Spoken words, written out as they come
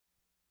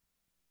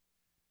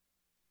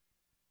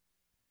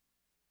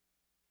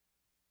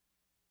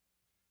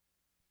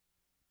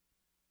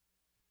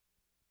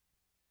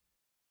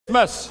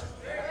Christmas.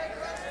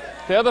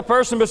 Tell the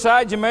person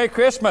beside you, Merry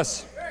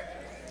Christmas.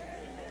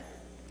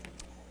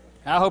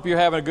 I hope you're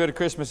having as good a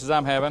Christmas as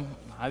I'm having.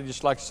 I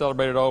just like to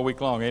celebrate it all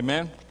week long,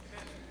 amen?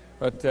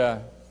 But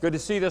good to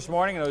see you this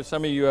morning. I know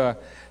some of you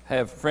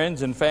have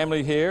friends and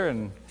family here,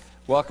 and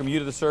welcome you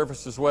to the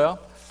service as well.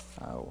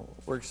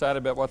 We're excited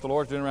about what the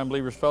Lord's doing around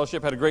Believers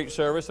Fellowship. Had a great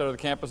service out of the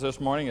campus this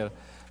morning. A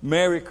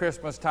Merry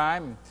Christmas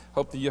time.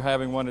 Hope that you're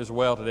having one as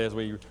well today as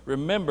we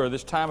remember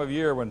this time of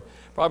year when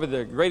probably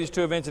the greatest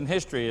two events in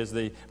history is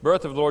the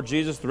birth of the Lord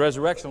Jesus, the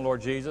resurrection of the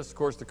Lord Jesus, of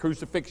course the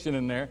crucifixion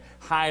in there,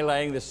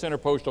 highlighting the center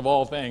post of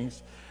all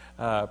things.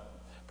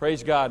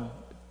 Praise God,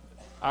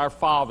 our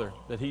Father,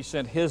 that He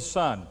sent His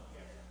Son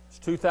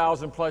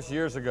 2,000 plus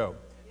years ago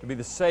to be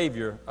the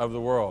Savior of the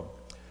world.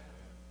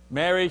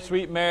 Mary,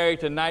 sweet Mary,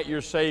 tonight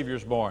your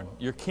Savior's born.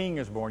 Your King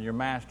is born. Your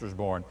Master's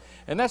born.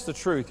 And that's the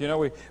truth. You know,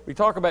 we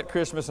talk about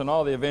Christmas and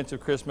all the events of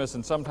Christmas,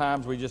 and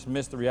sometimes we just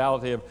miss the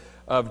reality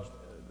of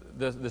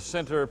the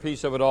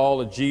centerpiece of it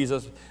all, of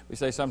Jesus. We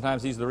say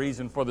sometimes He's the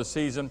reason for the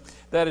season.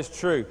 That is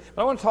true.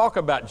 But I want to talk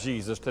about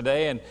Jesus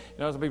today. And you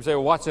know, some people say,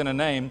 well, what's in a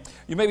name?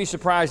 You may be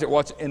surprised at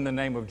what's in the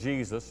name of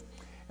Jesus.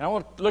 And I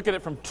want to look at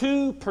it from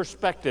two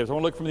perspectives. I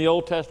want to look from the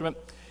Old Testament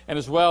and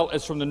as well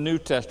as from the New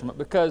Testament,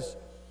 because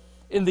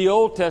in the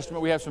Old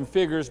Testament, we have some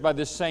figures by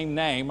this same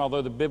name,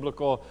 although the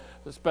biblical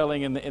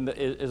spelling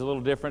is a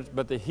little different,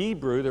 but the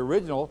Hebrew, the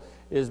original,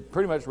 is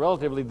pretty much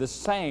relatively the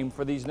same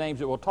for these names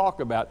that we'll talk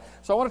about.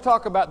 So I want to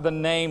talk about the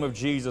name of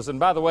Jesus. And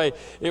by the way,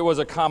 it was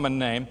a common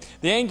name.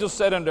 The angel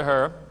said unto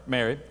her,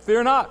 Mary,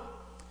 fear not,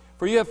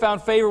 for you have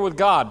found favor with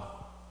God.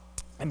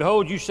 And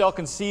behold, you shall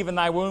conceive in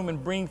thy womb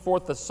and bring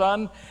forth a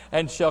son,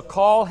 and shall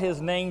call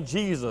his name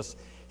Jesus.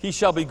 He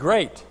shall be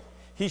great.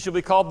 He shall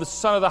be called the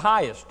Son of the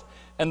Highest.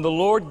 And the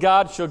Lord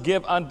God shall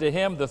give unto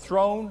him the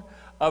throne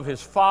of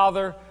his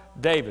father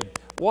David.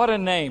 What a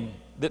name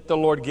that the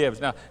Lord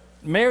gives. Now,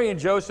 Mary and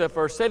Joseph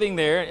are sitting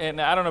there, and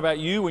I don't know about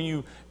you, when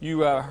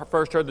you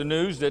first heard the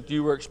news that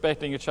you were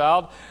expecting a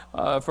child,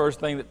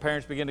 first thing that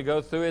parents begin to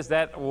go through is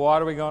that,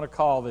 what are we going to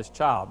call this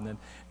child? And then,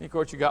 of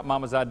course, you got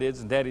mama's ideas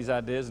and daddy's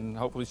ideas, and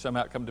hopefully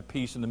somehow come to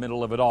peace in the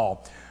middle of it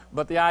all.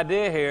 But the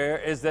idea here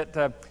is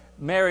that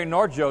Mary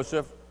nor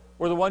Joseph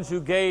were the ones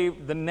who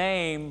gave the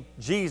name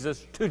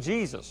Jesus to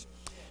Jesus.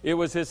 It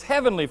was his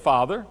heavenly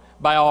Father,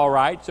 by all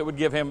rights, that would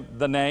give him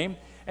the name,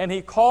 and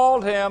he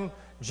called him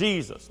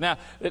Jesus. Now,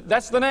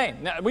 that's the name.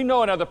 Now, we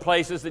know in other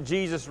places that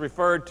Jesus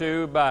referred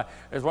to by,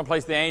 there's one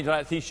place the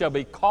angel, he shall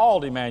be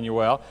called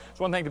Emmanuel. It's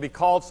one thing to be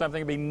called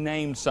something, to be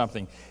named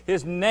something.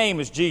 His name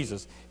is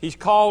Jesus. He's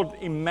called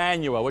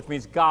Emmanuel, which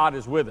means God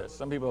is with us.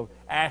 Some people have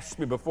asked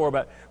me before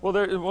about, well,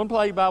 one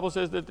place the Bible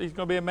says that he's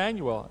going to be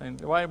Emmanuel, and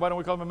why don't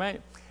we call him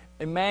Emmanuel?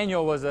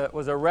 Emmanuel was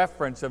a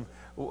reference of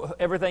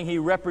everything he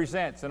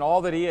represents and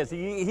all that he is.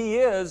 He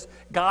is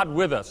God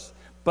with us.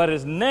 But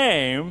his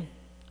name,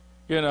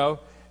 you know,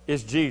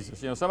 is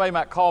Jesus. You know, somebody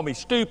might call me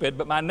stupid,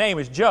 but my name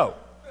is Joe.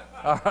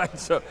 All right,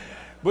 so,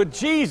 but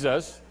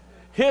Jesus,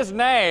 his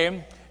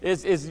name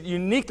is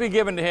uniquely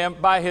given to him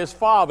by his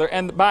Father.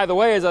 And by the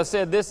way, as I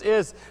said, this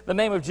is, the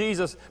name of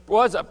Jesus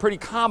was a pretty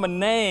common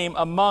name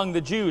among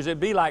the Jews. It'd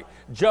be like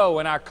Joe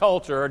in our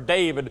culture, or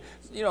David,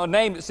 you know, a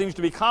name that seems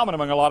to be common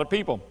among a lot of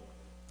people.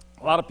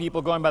 A lot of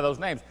people going by those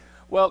names.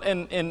 Well,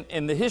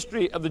 in the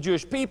history of the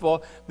Jewish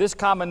people, this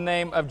common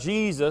name of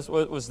Jesus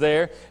was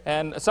there,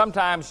 and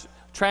sometimes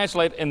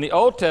translated in the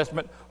Old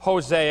Testament,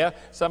 Hosea,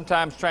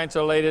 sometimes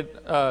translated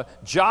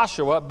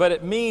Joshua, but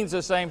it means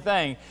the same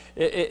thing.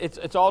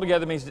 It's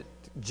altogether means that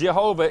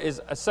Jehovah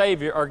is a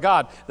Savior or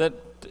God. That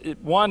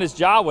one is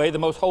Yahweh, the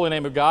most holy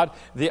name of God.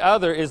 The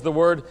other is the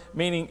word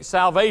meaning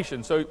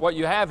salvation. So what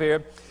you have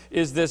here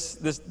is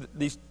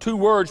these two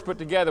words put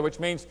together, which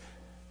means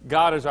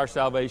God is our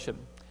salvation.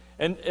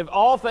 And if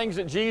all things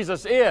that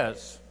Jesus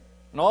is,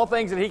 and all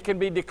things that He can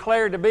be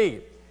declared to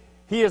be,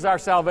 He is our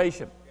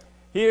salvation.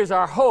 He is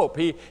our hope.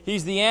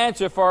 He's the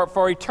answer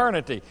for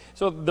eternity.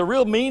 So the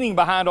real meaning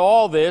behind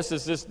all this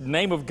is this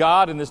name of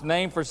God and this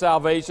name for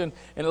salvation,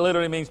 and it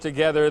literally means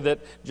together that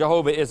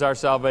Jehovah is our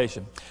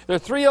salvation. There are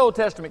three Old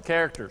Testament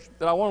characters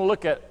that I want to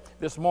look at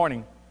this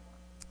morning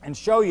and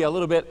show you a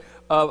little bit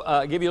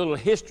of, give you a little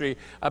history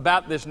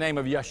about this name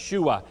of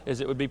Yeshua, as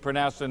it would be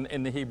pronounced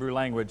in the Hebrew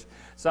language.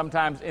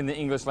 Sometimes in the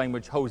English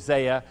language,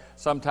 Hosea,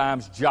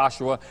 sometimes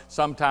Joshua,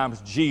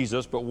 sometimes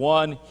Jesus, but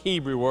one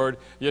Hebrew word,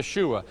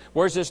 Yeshua.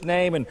 Where's this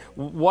name, and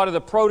what are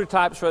the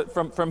prototypes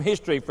from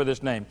history for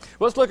this name?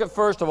 Well, let's look at,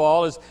 first of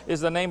all, is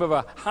the name of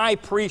a high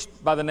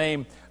priest by the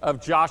name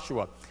of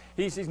Joshua.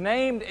 He's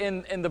named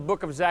in the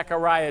book of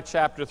Zechariah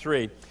chapter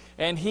 3,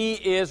 and he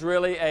is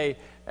really a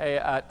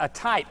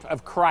type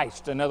of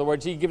Christ. In other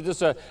words, he gives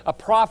us a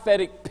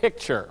prophetic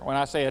picture. When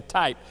I say a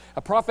type,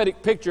 a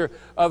prophetic picture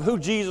of who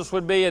Jesus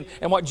would be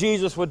and what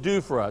Jesus would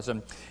do for us.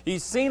 And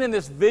he's seen in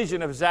this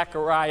vision of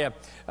Zechariah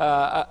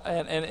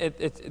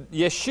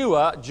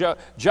Yeshua,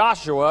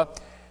 Joshua,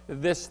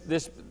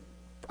 this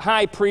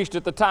high priest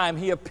at the time,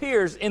 he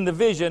appears in the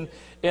vision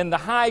in the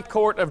high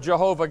court of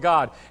Jehovah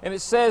God. And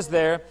it says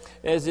there,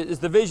 as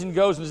the vision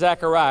goes in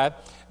Zechariah,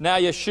 now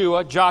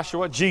Yeshua,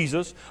 Joshua,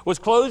 Jesus, was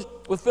clothed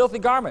with filthy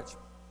garments,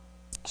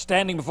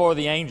 standing before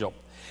the angel.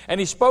 And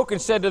he spoke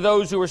and said to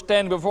those who were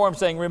standing before him,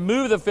 saying,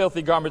 remove the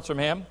filthy garments from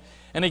him.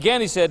 And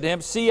again he said to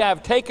him, see, I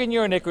have taken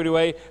your iniquity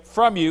away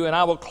from you, and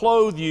I will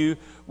clothe you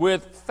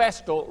with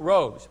festal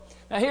robes.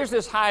 Now here's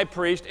this high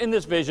priest in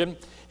this vision.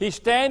 He's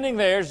standing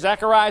there.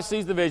 Zechariah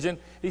sees the vision.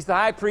 He's the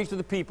high priest of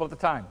the people at the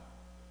time,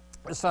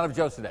 the son of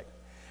Josedek.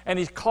 And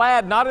he's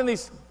clad not in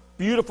these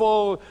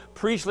beautiful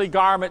priestly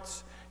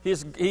garments. He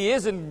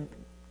is in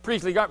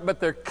priestly garments, but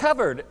they're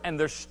covered and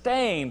they're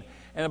stained.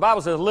 And the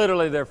Bible says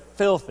literally they're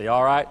filthy,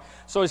 all right?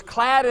 So he's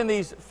clad in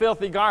these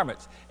filthy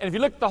garments. And if you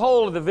look at the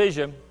whole of the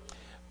vision,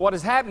 what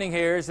is happening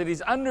here is that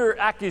he's under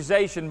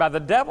accusation by the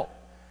devil.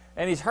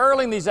 And he's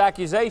hurling these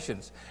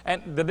accusations.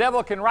 And the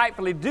devil can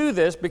rightfully do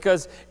this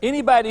because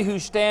anybody who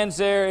stands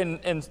there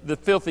in the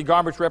filthy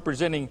garments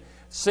representing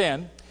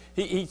sin,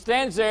 he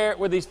stands there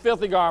with these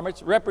filthy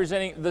garments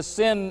representing the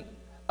sin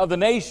of the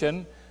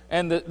nation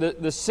and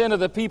the sin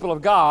of the people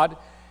of God.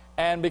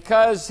 And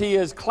because he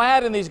is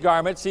clad in these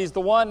garments, he's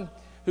the one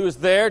who is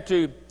there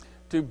to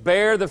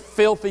bear the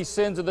filthy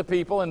sins of the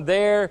people. And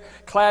there,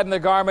 clad in the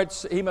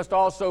garments, he must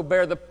also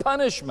bear the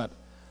punishment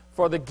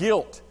for the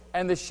guilt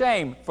and the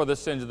shame for the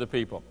sins of the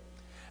people.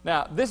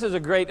 Now, this is a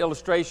great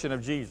illustration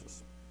of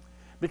Jesus,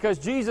 because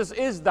Jesus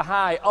is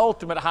the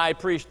ultimate high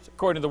priest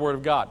according to the Word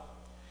of God.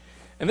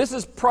 And this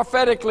is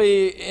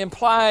prophetically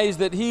implies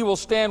that he will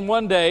stand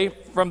one day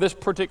from this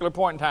particular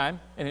point in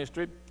time in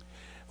history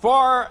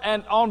for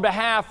and on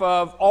behalf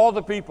of all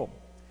the people.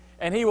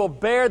 And he will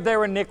bear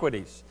their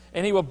iniquities,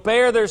 and he will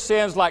bear their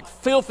sins like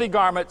filthy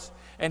garments,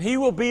 and he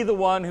will be the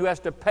one who has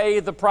to pay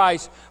the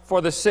price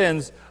for the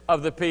sins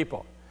of the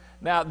people.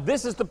 Now,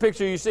 this is the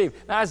picture you see.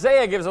 Now,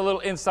 Isaiah gives a little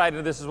insight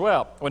into this as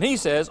well, when he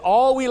says,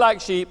 all we like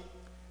sheep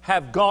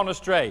have gone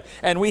astray,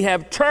 and we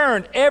have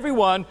turned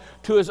everyone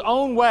to his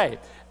own way,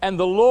 and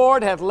the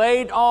Lord hath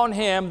laid on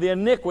him the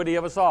iniquity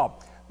of us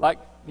all. Like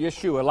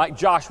Yeshua, like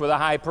Joshua the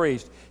high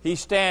priest, he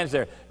stands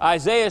there.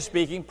 Isaiah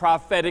speaking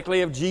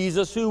prophetically of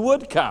Jesus who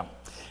would come,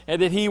 and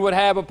that he would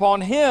have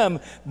upon him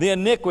the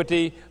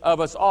iniquity of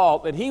us all,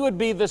 that he would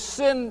be the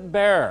sin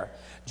bearer.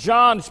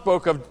 John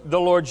spoke of the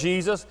Lord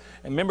Jesus,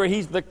 and remember,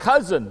 he's the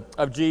cousin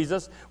of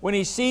Jesus. When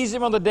he sees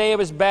him on the day of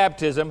his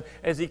baptism,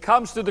 as he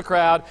comes through the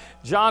crowd,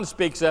 John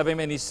speaks of him,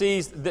 and he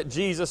sees that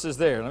Jesus is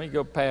there. Let me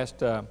go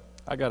past,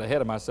 I got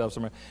ahead of myself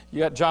somewhere. You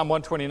got John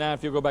 1:29.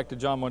 If you'll go back to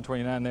John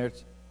 1:29 there,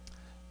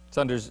 it's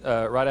under,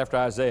 right after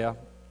Isaiah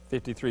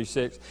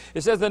 53:6.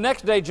 It says, the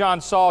next day John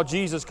saw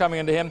Jesus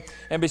coming unto him,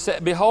 and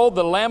behold,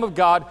 the Lamb of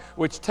God,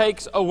 which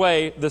takes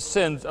away the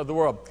sins of the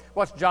world.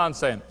 What's John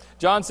saying?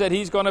 John said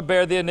he's going to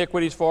bear the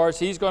iniquities for us.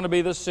 He's going to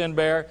be the sin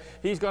bearer.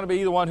 He's going to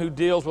be the one who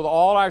deals with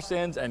all our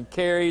sins and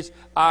carries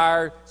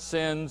our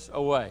sins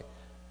away.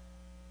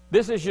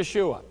 This is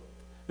Yeshua.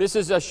 This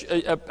is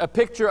a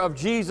picture of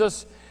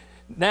Jesus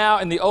now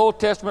in the Old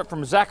Testament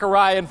from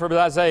Zechariah and from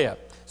Isaiah.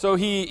 So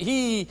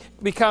he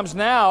becomes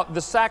now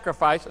the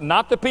sacrifice,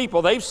 not the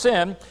people. They've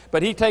sinned,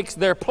 but he takes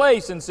their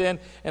place in sin,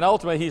 and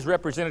ultimately he's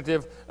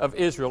representative of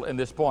Israel in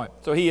this point.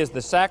 So he is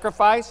the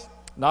sacrifice,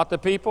 not the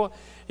people.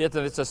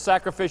 It's a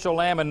sacrificial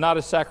lamb and not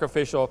a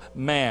sacrificial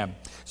man.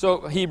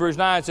 So Hebrews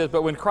 9 says,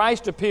 but when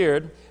Christ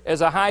appeared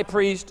as a high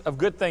priest of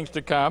good things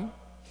to come,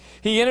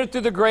 he entered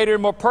through the greater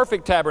and more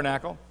perfect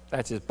tabernacle.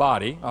 That's his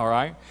body, all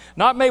right?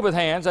 Not made with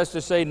hands, that's to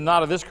say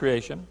not of this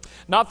creation.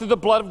 Not through the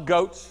blood of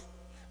goats,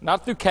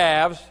 not through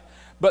calves,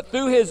 but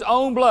through his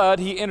own blood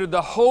he entered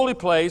the holy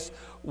place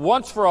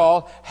once for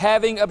all,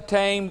 having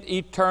obtained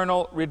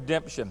eternal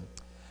redemption.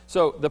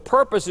 So the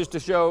purpose is to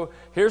show,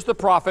 here's the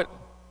prophet.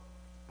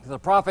 The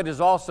prophet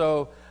is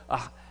also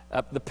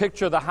the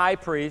picture of the high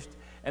priest.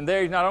 And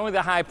there he's not only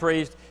the high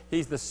priest,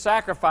 he's the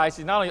sacrifice.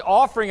 He's not only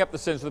offering up the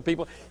sins of the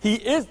people, he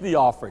is the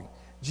offering.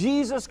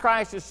 Jesus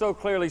Christ is so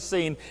clearly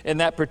seen in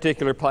that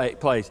particular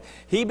place.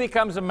 He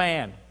becomes a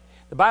man.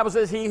 The Bible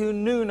says he who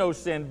knew no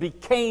sin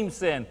became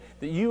sin,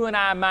 that you and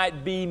I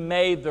might be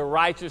made the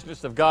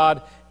righteousness of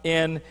God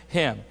in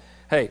him.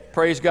 Hey,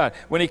 praise God.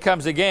 When he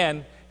comes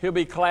again, he'll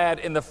be clad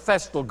in the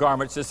festal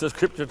garments, as the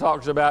scripture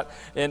talks about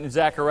in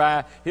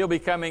Zechariah. He'll be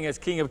coming as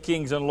King of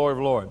Kings and Lord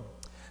of Lords.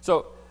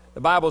 So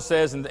the Bible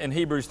says in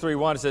Hebrews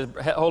 3:1, it says,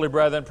 holy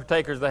brethren,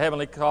 partakers of the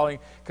heavenly calling,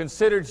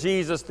 consider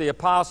Jesus the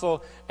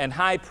apostle and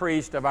high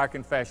priest of our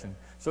confession.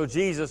 So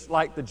Jesus,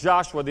 like the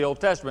Joshua of the Old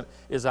Testament,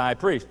 is a high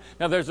priest.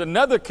 Now there's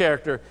another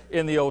character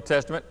in the Old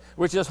Testament,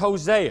 which is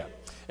Hosea.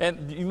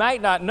 And you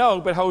might not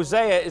know, but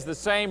Hosea is the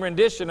same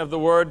rendition of the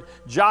word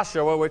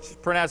Joshua, which is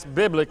pronounced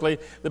biblically.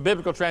 The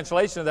biblical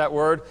translation of that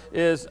word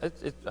is,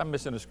 I'm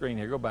missing a screen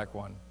here. Go back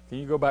one. Can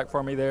you go back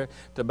for me there,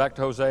 back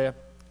to Hosea?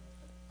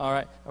 All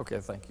right. Okay,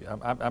 thank you.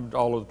 I'm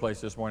all over the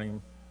place this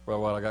morning. Well,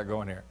 what I got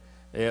going here.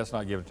 Yeah, it's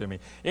not given to me.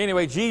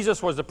 Anyway,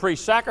 Jesus was the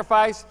priest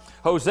sacrifice.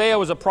 Hosea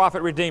was a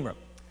prophet redeemer.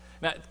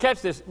 Now,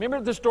 catch this. Remember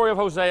the story of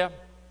Hosea?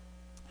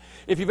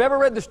 If you've ever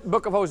read the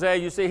book of Hosea,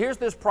 you see here's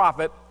this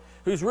prophet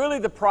who's really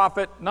the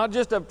prophet, not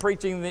just of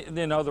preaching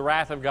the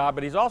wrath of God,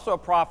 but he's also a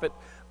prophet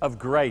of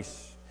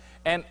grace.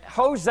 And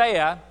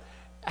Hosea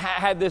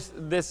had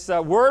this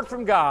word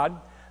from God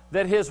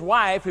that his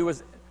wife, who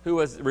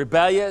was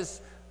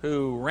rebellious,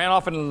 who ran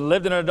off and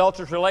lived in an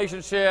adulterous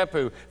relationship,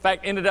 who in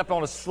fact ended up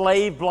on a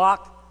slave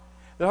block,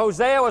 that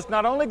Hosea was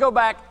not only go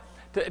back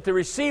to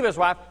receive his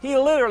wife, he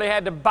literally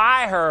had to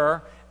buy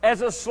her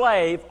as a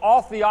slave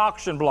off the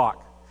auction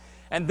block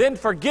and then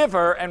forgive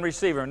her and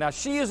receive her. Now,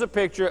 she is a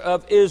picture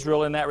of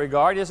Israel in that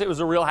regard. Yes, it was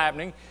a real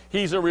happening.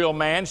 He's a real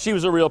man. She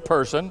was a real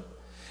person.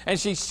 And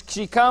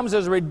she comes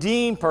as a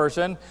redeemed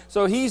person.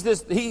 So he's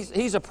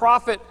a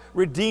prophet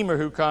redeemer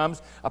who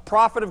comes, a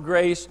prophet of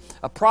grace,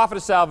 a prophet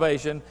of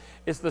salvation.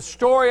 It's the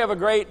story of a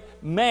great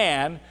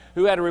man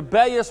who had a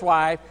rebellious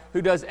wife,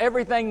 who does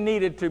everything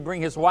needed to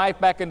bring his wife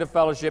back into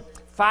fellowship,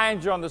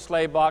 finds her on the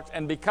slave block,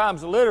 and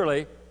becomes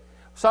literally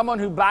someone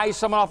who buys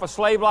someone off a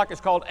slave block.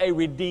 Is called a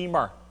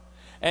redeemer.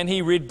 And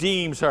he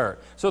redeems her.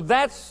 So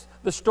that's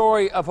the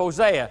story of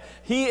Hosea.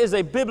 He is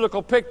a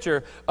biblical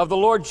picture of the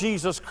Lord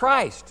Jesus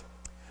Christ,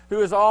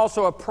 who is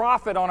also a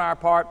prophet on our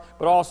part,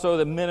 but also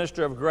the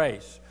minister of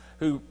grace,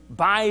 who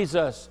buys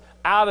us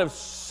out of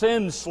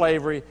sin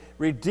slavery,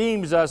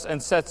 redeems us,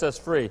 and sets us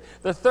free.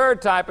 The third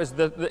type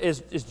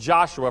is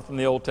Joshua from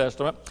the Old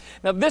Testament.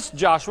 Now this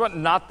Joshua,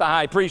 not the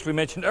high priest we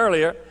mentioned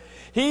earlier,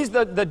 he's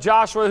the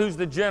Joshua who's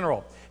the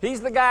general. He's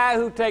the guy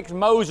who takes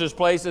Moses'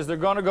 place as they're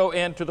going to go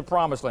into the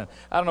Promised Land.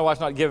 I don't know why it's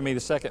not giving me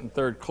the second and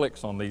third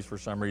clicks on these for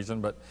some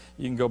reason, but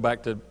you can go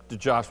back to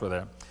Joshua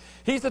there.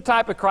 He's the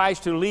type of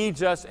Christ who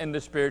leads us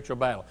into spiritual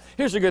battle.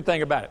 Here's the good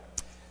thing about it.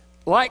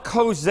 Like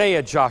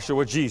Hosea,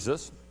 Joshua,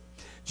 Jesus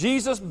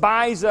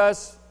buys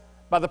us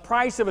by the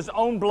price of his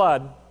own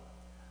blood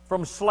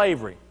from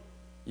slavery.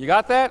 You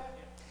got that?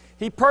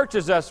 He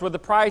purchased us with the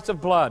price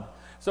of blood.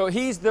 So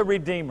he's the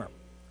Redeemer.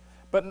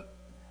 But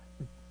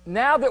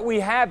now that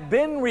we have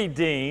been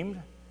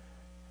redeemed,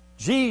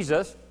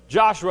 Jesus,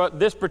 Joshua,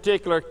 this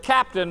particular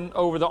captain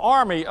over the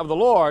army of the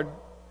Lord,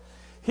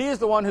 he is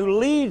the one who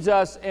leads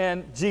us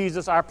in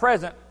Jesus, our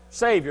present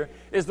Savior,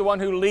 is the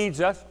one who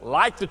leads us,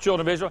 like the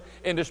children of Israel,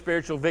 into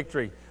spiritual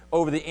victory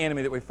over the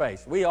enemy that we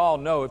face. We all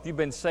know, if you've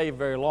been saved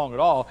very long at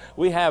all,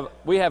 we have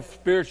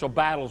spiritual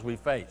battles we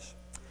face.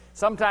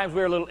 Sometimes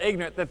we're a little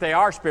ignorant that they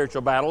are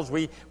spiritual battles.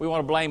 We want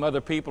to blame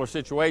other people or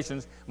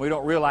situations. We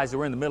don't realize that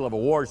we're in the middle of a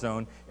war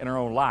zone in our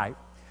own life.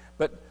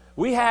 But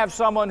we have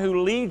someone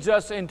who leads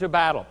us into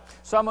battle,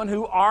 someone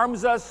who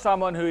arms us,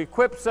 someone who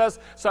equips us,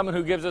 someone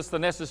who gives us the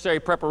necessary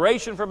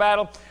preparation for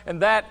battle,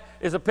 and that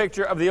is a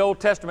picture of the Old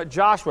Testament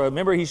Joshua.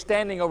 Remember, he's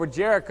standing over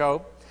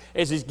Jericho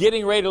as he's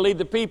getting ready to lead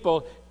the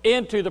people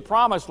into the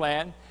Promised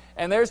Land,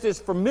 and there's this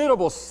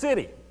formidable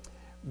city,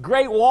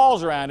 great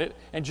walls around it,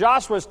 and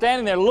Joshua is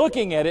standing there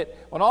looking at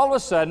it when all of a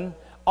sudden,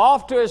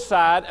 off to his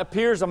side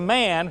appears a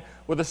man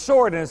with a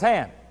sword in his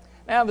hand.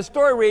 Now, the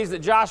story reads that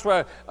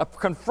Joshua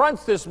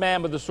confronts this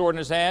man with the sword in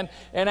his hand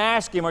and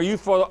asks him, are you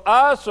for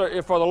us,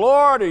 or for the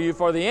Lord, or are you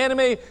for the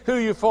enemy? Who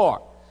are you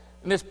for?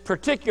 And this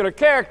particular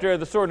character,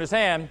 the sword in his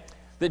hand,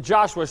 that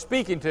Joshua is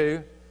speaking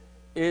to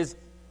is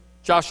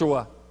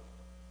Joshua,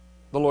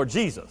 the Lord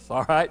Jesus,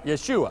 all right,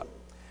 Yeshua.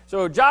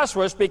 So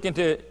Joshua is speaking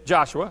to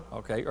Joshua,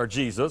 okay, or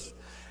Jesus.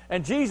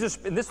 And Jesus,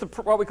 and this is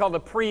what we call the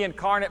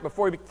pre-incarnate,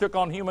 before he took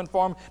on human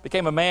form,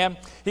 became a man.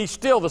 He's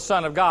still the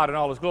Son of God in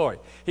all his glory.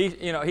 He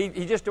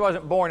just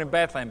wasn't born in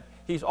Bethlehem.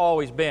 He's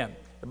always been.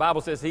 The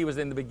Bible says he was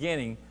in the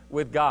beginning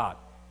with God.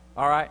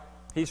 All right?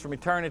 He's from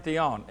eternity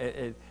on.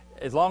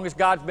 As long as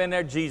God's been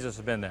there, Jesus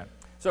has been there.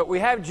 So we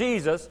have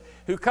Jesus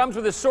who comes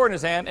with his sword in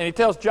his hand, and he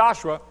tells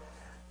Joshua,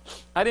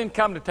 I didn't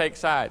come to take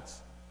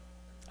sides.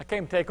 I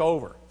came to take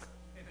over.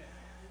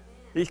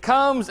 He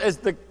comes as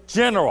the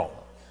general,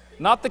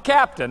 not the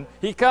captain.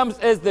 He comes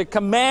as the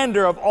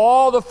commander of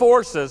all the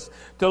forces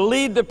to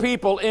lead the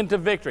people into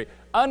victory.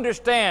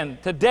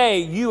 Understand, today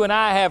you and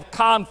I have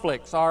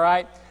conflicts, all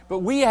right? But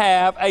we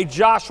have a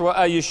Joshua,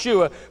 a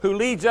Yeshua, who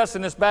leads us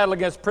in this battle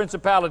against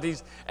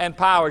principalities and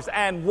powers.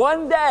 And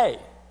one day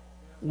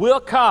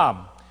will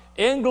come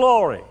in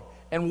glory,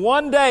 and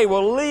one day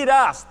will lead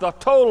us, the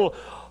total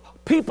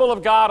people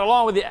of God,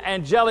 along with the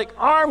angelic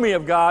army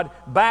of God,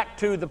 back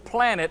to the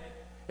planet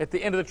at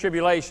the end of the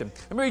tribulation.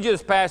 Let me read you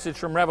this passage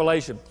from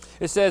Revelation.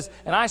 It says,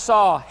 and I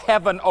saw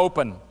heaven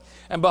open,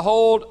 and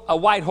behold, a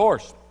white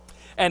horse.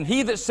 And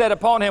he that sat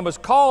upon him was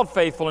called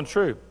Faithful and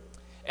True.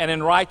 And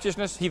in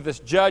righteousness he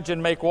doth judge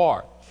and make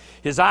war.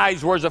 His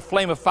eyes were as a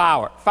flame of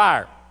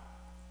fire.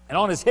 And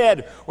on his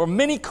head were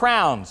many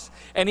crowns.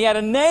 And he had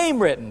a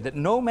name written that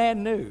no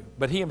man knew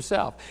but he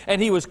himself.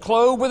 And he was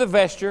clothed with a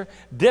vesture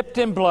dipped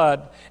in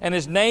blood. And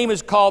his name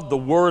is called the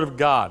Word of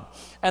God.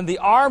 And the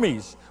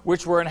armies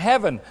which were in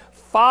heaven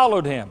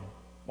followed him.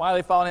 Why are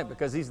they following him?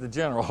 Because he's the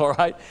general, all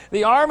right?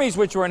 The armies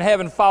which were in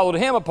heaven followed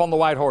him upon the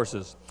white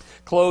horses,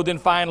 clothed in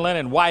fine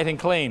linen, white and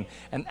clean.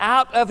 And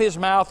out of his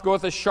mouth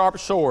goeth a sharp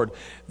sword,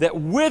 that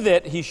with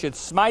it he should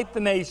smite the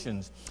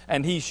nations,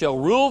 and he shall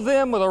rule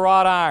them with a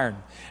wrought iron,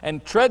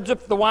 and treads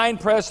up the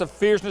winepress of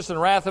fierceness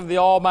and wrath of the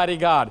Almighty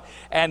God.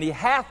 And he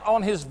hath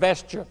on his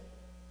vesture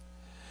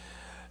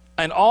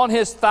and on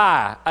his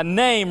thigh a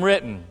name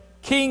written,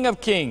 King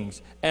of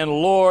Kings and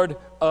Lord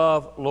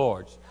of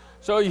Lords.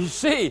 So you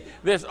see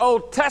this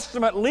Old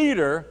Testament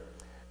leader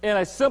in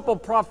a simple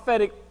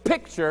prophetic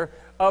picture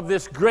of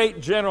this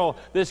great general,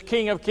 this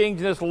King of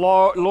Kings, and this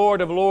Lord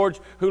of Lords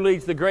who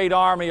leads the great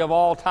army of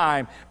all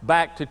time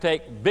back to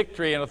take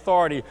victory and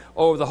authority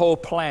over the whole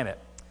planet.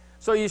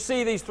 So you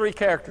see these three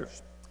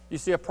characters. You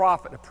see a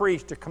prophet, a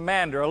priest, a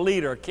commander, a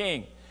leader, a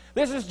king.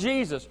 This is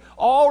Jesus,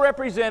 all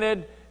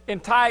represented in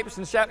types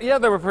and shadows. Yeah,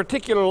 there were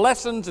particular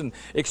lessons and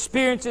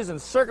experiences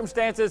and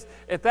circumstances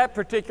at that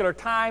particular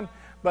time,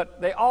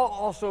 but they all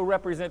also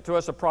represent to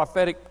us a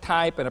prophetic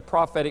type and a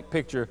prophetic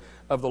picture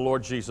of the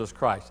Lord Jesus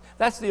Christ.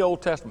 That's the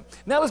Old Testament.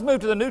 Now let's move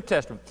to the New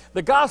Testament.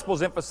 The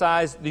Gospels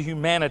emphasize the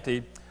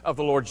humanity of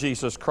the Lord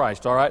Jesus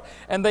Christ, all right?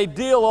 And they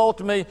deal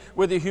ultimately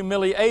with the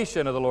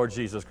humiliation of the Lord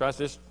Jesus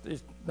Christ. It's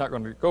not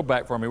going to go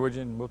back for me, would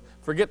you? We'll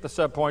forget the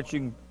subpoints. You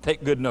can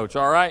take good notes,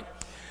 all right?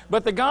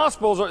 But the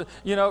Gospels,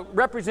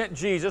 represent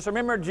Jesus.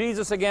 Remember,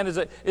 Jesus, again,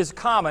 is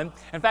common.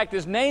 In fact,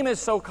 his name is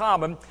so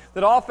common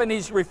that often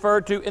he's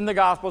referred to in the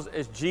Gospels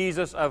as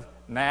Jesus of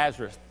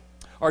Nazareth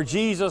or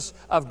Jesus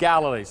of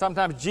Galilee,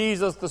 sometimes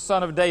Jesus, the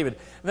son of David.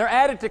 And they're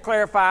added to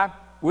clarify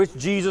which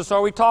Jesus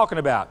are we talking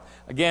about.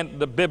 Again,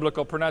 the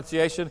biblical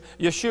pronunciation,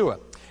 Yeshua.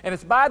 And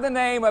it's by the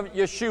name of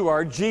Yeshua,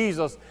 or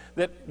Jesus,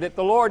 that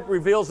the Lord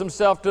reveals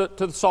himself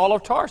to Saul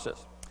of Tarsus.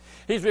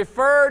 He's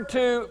referred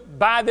to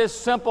by this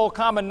simple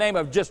common name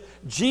of just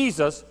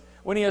Jesus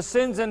when he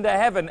ascends into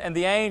heaven, and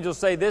the angels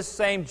say this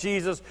same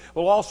Jesus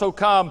will also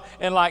come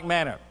in like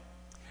manner.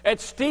 At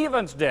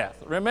Stephen's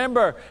death,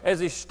 remember, as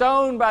he's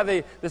stoned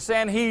by the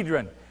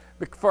Sanhedrin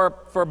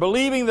for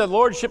believing the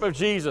lordship of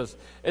Jesus,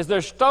 as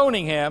they're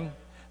stoning him,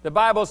 the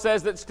Bible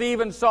says that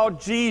Stephen saw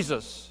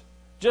Jesus,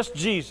 just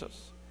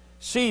Jesus,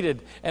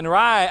 seated and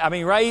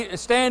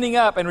standing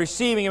up and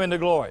receiving him into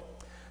glory.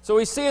 So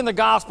we see in the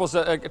Gospels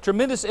a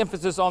tremendous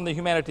emphasis on the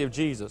humanity of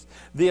Jesus.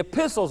 The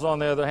epistles, on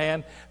the other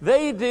hand,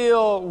 they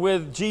deal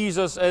with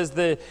Jesus as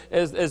the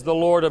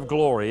Lord of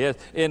glory,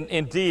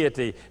 in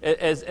deity,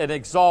 as an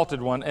exalted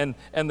one,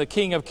 and the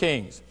King of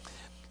Kings.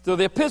 So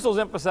the epistles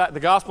emphasize the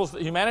Gospels'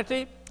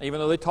 humanity, even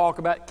though they talk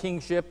about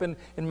kingship in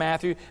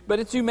Matthew, but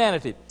it's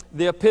humanity.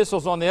 The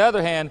epistles, on the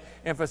other hand,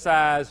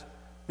 emphasize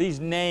these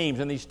names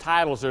and these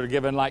titles that are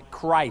given, like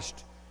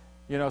Christ.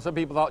 You know, some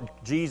people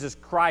thought Jesus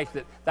Christ,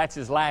 that's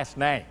his last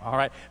name, all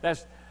right?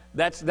 That's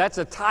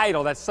a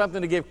title. That's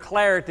something to give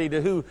clarity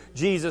to who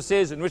Jesus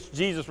is and which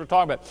Jesus we're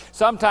talking about.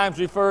 Sometimes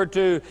referred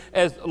to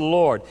as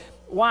Lord.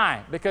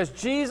 Why? Because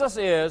Jesus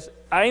is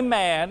a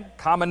man,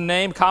 common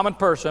name, common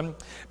person,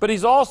 but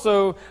he's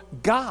also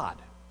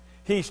God.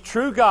 He's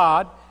true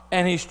God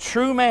and he's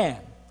true man.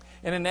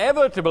 And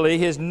inevitably,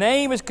 his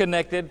name is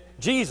connected,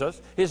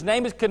 Jesus, his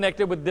name is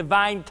connected with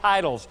divine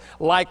titles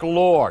like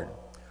Lord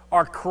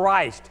or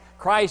Christ.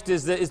 Christ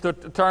is the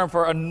term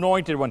for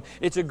anointed one.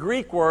 It's a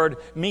Greek word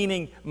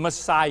meaning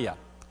Messiah.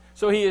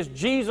 So he is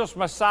Jesus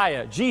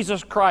Messiah,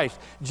 Jesus Christ,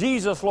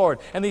 Jesus Lord.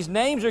 And these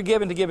names are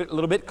given to give it a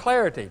little bit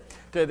clarity,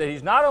 that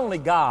he's not only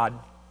God,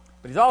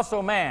 but he's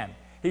also man.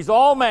 He's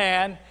all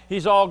man,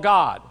 he's all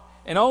God.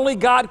 And only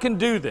God can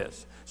do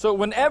this. So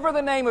whenever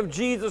the name of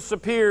Jesus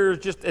appears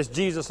just as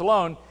Jesus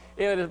alone,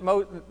 it is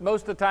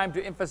most of the time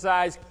to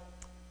emphasize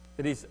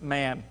that he's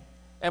man.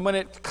 And when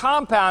it's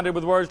compounded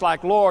with words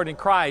like Lord and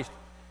Christ,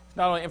 it's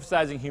not only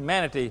emphasizing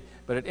humanity,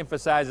 but it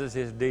emphasizes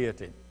his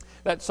deity.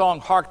 That song,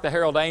 Hark the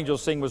Herald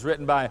Angels Sing, was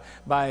written by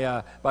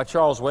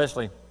Charles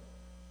Wesley.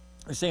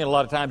 We sing it a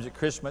lot of times at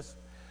Christmas.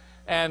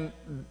 And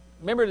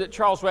remember that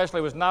Charles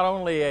Wesley was not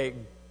only a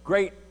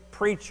great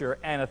preacher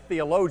and a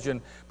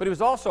theologian, but he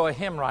was also a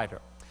hymn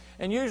writer.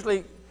 And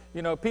usually,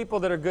 people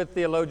that are good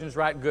theologians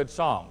write good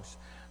songs.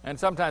 And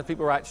sometimes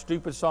people write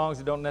stupid songs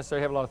that don't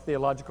necessarily have a lot of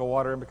theological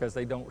water in because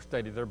they don't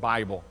study their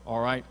Bible,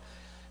 all right?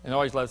 And I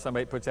always love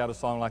somebody that puts out a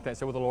song like that and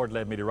say, well, the Lord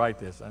led me to write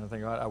this. And I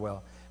think,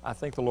 well, I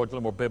think the Lord's a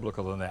little more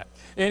biblical than that.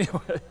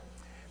 Anyway,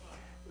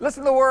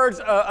 listen to the words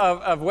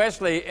of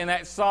Wesley in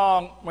that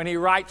song when he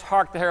writes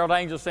Hark the Herald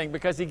Angels Sing,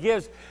 because he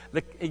gives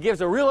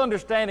a real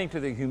understanding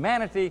to the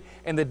humanity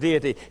and the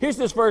deity. Here's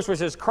this verse where it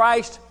says,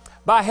 Christ,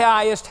 by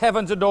highest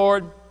heavens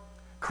adored,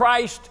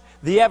 Christ,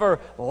 the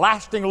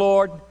everlasting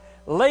Lord,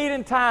 late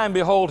in time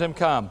behold him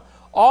come,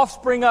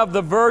 offspring of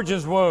the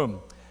virgin's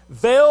womb,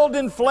 veiled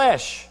in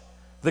flesh,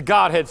 the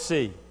Godhead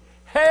see,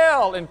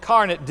 hail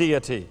incarnate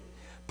deity,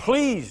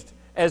 pleased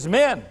as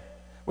men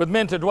with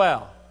men to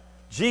dwell,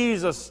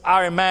 Jesus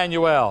our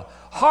Emmanuel,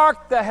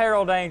 hark the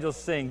herald angels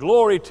sing,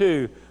 glory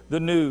to the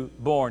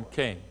newborn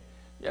King.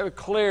 You have a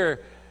clear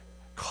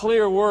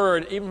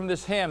word, even from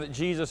this hymn, that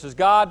Jesus is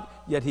God,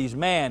 yet he's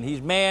man.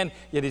 He's man,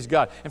 yet he's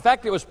God. In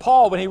fact, it was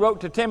Paul, when he wrote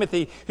to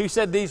Timothy, who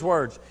said these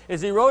words.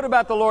 As he wrote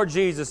about the Lord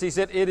Jesus, he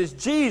said, it is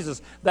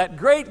Jesus, that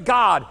great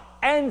God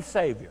and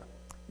Savior.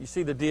 You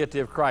see the deity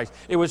of Christ.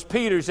 It was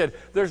Peter who said,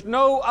 there's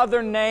no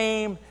other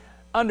name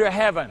under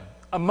heaven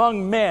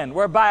among men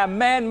whereby a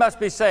man must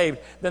be saved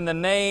than the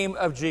name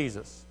of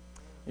Jesus.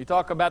 You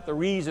talk about the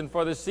reason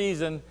for the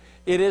season,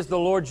 it is the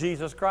Lord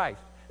Jesus Christ.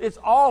 It's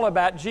all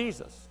about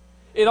Jesus.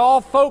 It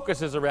all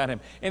focuses around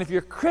him. And if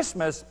your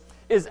Christmas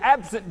is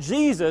absent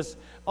Jesus,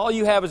 all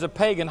you have is a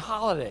pagan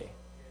holiday.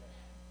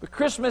 But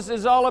Christmas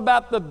is all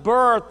about the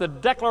birth, the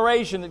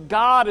declaration that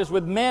God is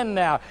with men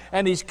now,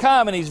 and He's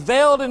come, and He's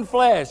veiled in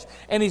flesh,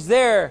 and He's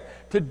there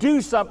to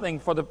do something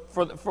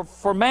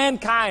for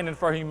mankind and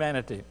for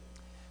humanity.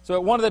 So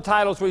one of the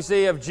titles we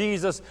see of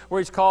Jesus where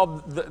He's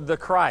called the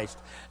Christ,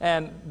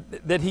 and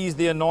that He's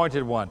the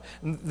Anointed One.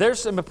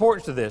 There's some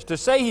importance to this. To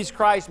say He's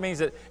Christ means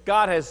that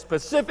God has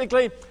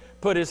specifically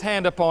put His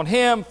hand upon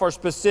Him for a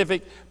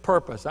specific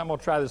purpose. I'm going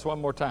to try this one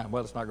more time.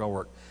 Well, it's not going to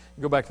work.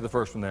 Go back to the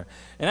first one there.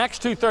 In Acts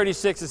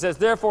 2:36 it says,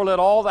 "Therefore let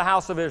all the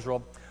house of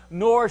Israel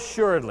know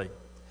assuredly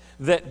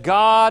that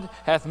God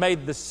hath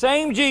made the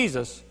same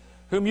Jesus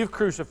whom you've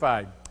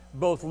crucified,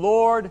 both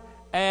Lord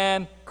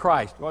and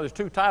Christ." Well, there's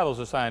two titles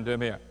assigned to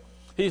Him here.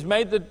 He's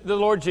made the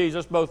Lord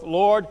Jesus both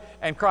Lord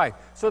and Christ.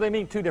 So they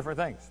mean two different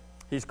things.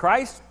 He's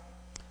Christ,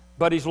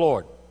 but He's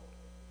Lord.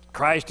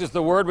 Christ is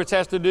the word which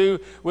has to do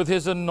with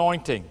His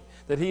anointing,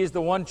 that He is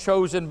the one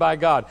chosen by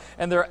God.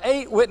 And there are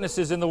 8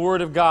 witnesses in the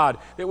Word of God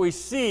that we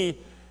see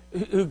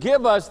who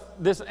give us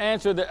this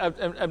answer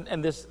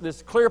and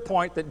this clear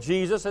point that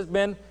Jesus has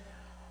been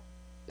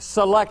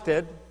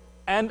selected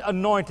and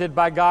anointed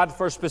by God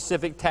for a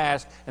specific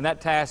task, and that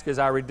task is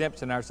our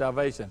redemption, our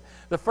salvation.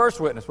 The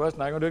first witness, well, it's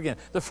not going to do it again.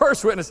 The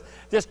first witness,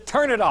 just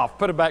turn it off,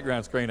 put a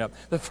background screen up.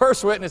 The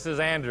first witness is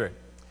Andrew.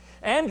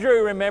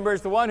 Andrew, remember,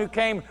 is the one who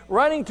came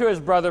running to his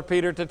brother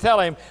Peter to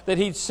tell him that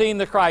he'd seen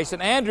the Christ.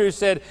 And Andrew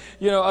said,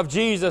 of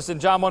Jesus in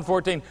John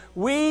 1:14,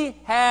 "We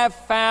have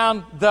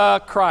found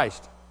the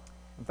Christ."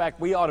 In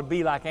fact, we ought to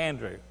be like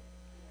Andrew.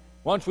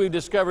 Once we've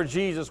discovered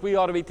Jesus, we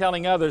ought to be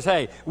telling others,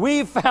 "Hey,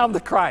 we've found the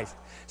Christ."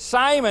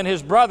 Simon,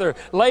 his brother,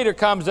 later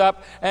comes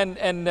up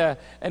and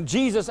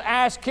Jesus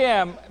asked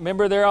him,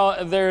 remember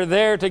they're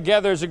there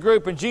together as a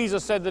group, and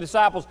Jesus said to the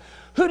disciples,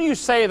 "Who do you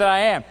say that I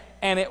am?"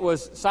 And it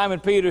was Simon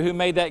Peter who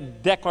made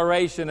that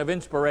declaration of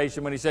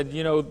inspiration when he said,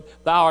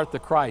 "Thou art the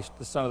Christ,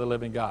 the Son of the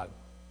living God."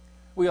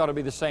 We ought to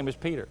be the same as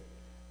Peter.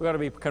 We ought to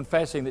be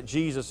confessing that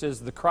Jesus is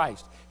the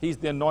Christ. He's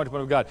the anointed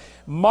one of God.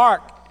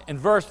 Mark, in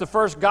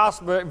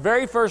the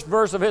very first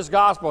verse of his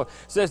gospel,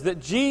 says that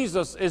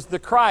Jesus is the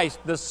Christ,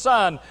 the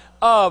Son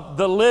of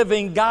the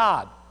living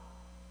God.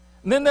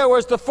 And then there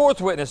was the fourth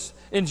witness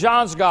in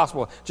John's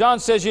gospel. John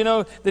says,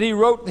 that he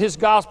wrote his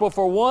gospel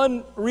for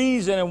one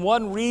reason and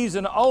one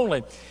reason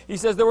only. He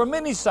says there were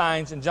many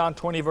signs in John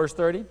 20, verse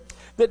 30,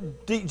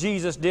 that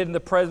Jesus did in the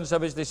presence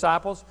of His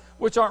disciples,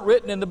 which aren't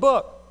written in the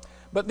book.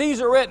 But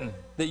these are written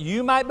that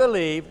you might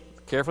believe,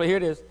 carefully here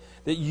it is,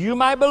 that you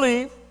might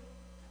believe,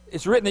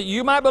 it's written that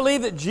you might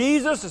believe that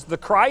Jesus is the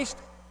Christ,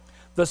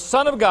 the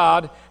Son of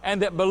God,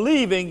 and that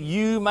believing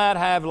you might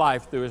have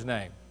life through His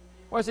name.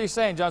 What's he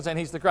saying? John's saying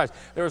He's the Christ.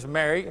 There was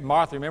Mary and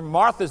Martha. Remember,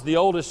 Martha's the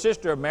oldest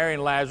sister of Mary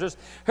and Lazarus.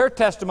 Her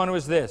testimony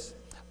was this: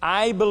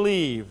 "I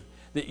believe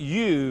that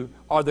you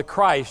are the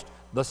Christ,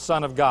 the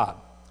Son of God."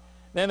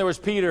 Then there was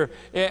Peter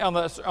in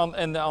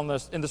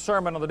the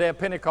sermon on the day of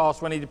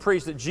Pentecost when he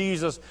preached that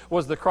Jesus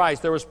was the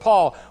Christ. There was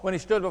Paul when he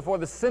stood before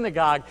the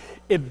synagogue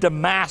in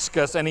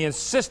Damascus and he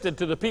insisted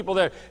to the people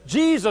there,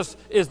 Jesus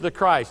is the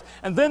Christ.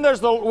 And then there's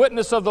the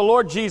witness of the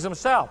Lord Jesus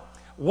Himself.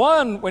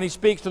 One, when He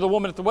speaks to the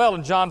woman at the well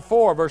in John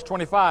 4, verse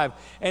 25,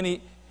 and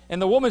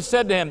the woman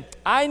said to Him,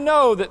 "I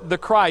know that the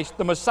Christ,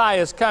 the Messiah,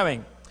 is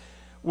coming.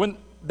 When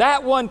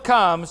that one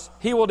comes,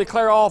 He will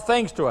declare all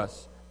things to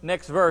us."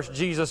 Next verse,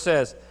 Jesus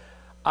says,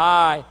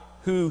 "I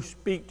who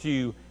speak to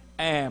you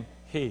am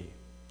He."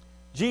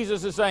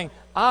 Jesus is saying,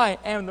 "I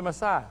am the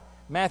Messiah."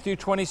 Matthew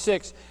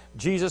 26,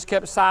 Jesus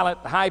kept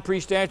silent. The high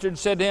priest answered and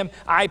said to Him,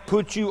 "I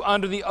put you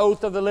under the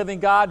oath of the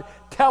living God.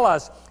 Tell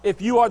us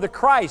if you are the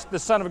Christ, the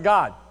Son of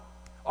God.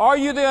 Are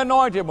you the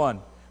anointed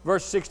one?"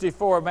 Verse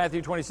 64 of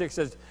Matthew 26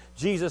 says,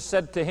 Jesus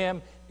said to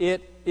him,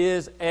 "It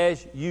is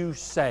as you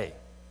say."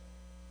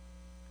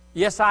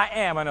 Yes, I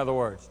am, in other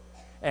words.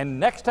 And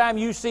next time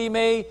you see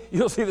me,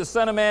 you'll see the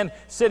Son of Man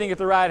sitting at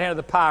the right hand of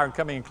the power and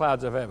coming in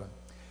clouds of heaven.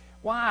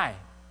 Why?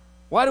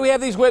 Why do we have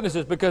these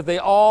witnesses? Because they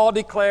all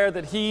declare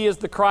that He is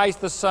the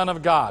Christ, the Son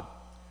of God.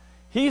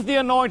 He's the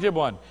anointed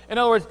one. In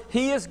other words,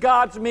 He is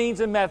God's means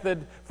and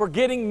method for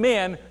getting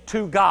men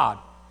to God.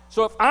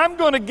 So if I'm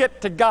going to get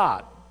to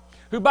God,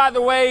 who, by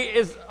the way,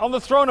 is on the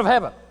throne of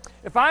heaven,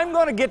 if I'm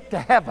going to get to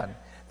heaven,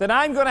 then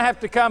I'm going to have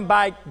to come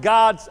by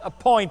God's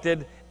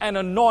appointed and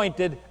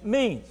anointed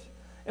means.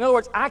 In other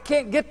words, I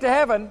can't get to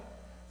heaven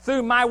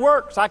through my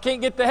works. I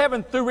can't get to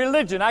heaven through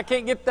religion. I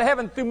can't get to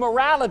heaven through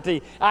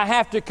morality. I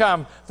have to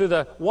come through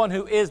the one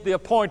who is the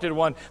appointed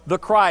one, the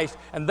Christ,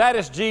 and that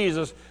is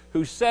Jesus,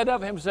 who said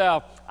of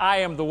Himself, "I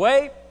am the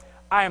way,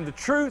 I am the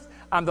truth,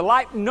 I'm the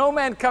light. No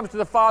man comes to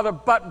the Father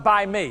but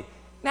by me."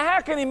 Now,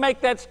 how can He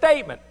make that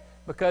statement?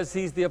 Because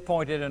He's the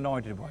appointed,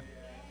 anointed one.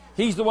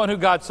 He's the one who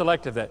God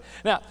selected that.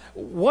 Now,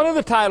 one of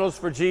the titles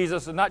for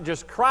Jesus is not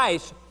just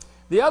Christ.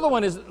 The other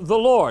one is the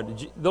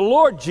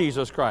Lord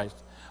Jesus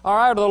Christ. All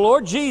right, or the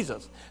Lord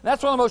Jesus.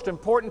 That's one of the most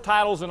important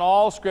titles in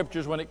all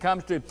Scriptures when it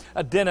comes to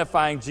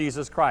identifying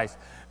Jesus Christ,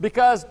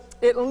 because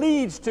it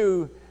leads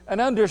to an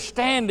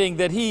understanding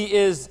that He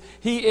is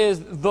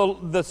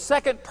the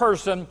second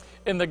person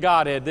in the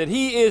Godhead, that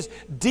He is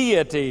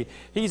deity.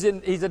 He's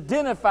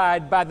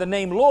identified by the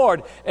name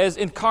Lord as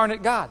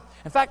incarnate God.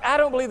 In fact, I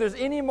don't believe there's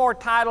any more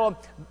title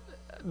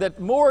that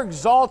more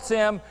exalts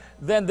Him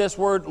than this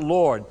word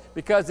Lord,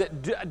 because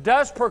it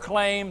does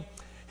proclaim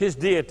His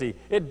deity.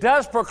 It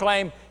does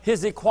proclaim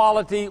His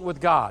equality with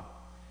God.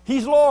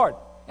 He's Lord.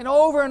 And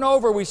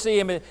over we see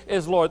Him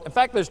as Lord. In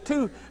fact, there's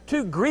two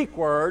Greek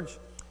words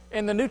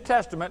in the New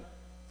Testament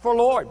for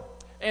Lord.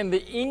 In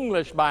the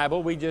English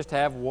Bible, we just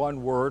have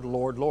one word,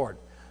 Lord, Lord.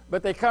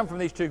 But they come from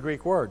these two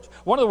Greek words.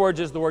 One of the words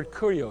is the word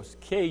kurios,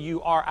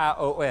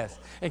 K-U-R-I-O-S.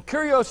 And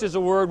kurios is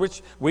a word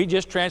which we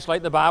just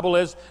translate the Bible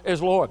as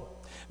Lord.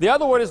 The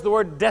other word is the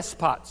word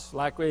despots,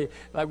 like we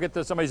get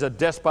that somebody's a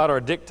despot or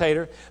a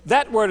dictator.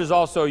 That word is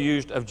also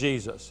used of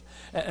Jesus.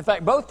 In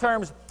fact, both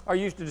terms are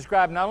used to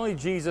describe not only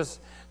Jesus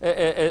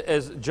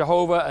as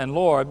Jehovah and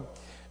Lord.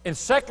 In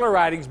secular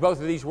writings, both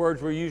of these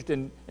words were used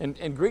in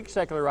Greek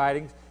secular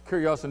writings,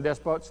 kurios and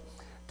despots,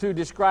 to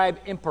describe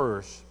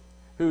emperors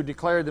who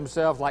declared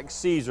themselves like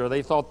Caesar.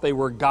 They thought they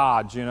were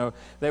gods, you know.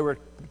 They were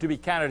to be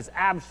counted as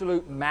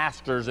absolute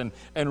masters and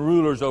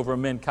rulers over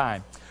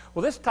mankind.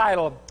 Well, this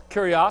title,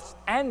 kurios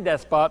and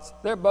despots,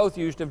 they're both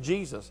used of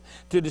Jesus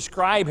to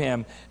describe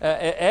Him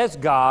as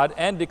God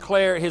and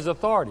declare His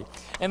authority.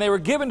 And they were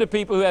given to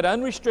people who had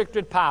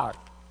unrestricted power,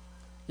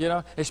 you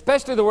know,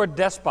 especially the word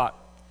despot.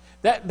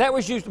 That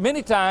was used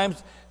many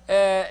times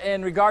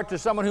in regard to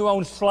someone who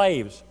owned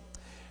slaves.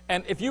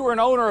 And if you were an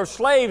owner of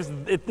slaves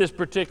at this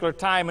particular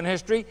time in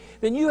history,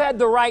 then you had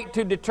the right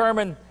to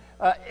determine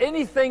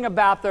anything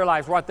about their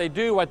lives, what they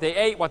do, what they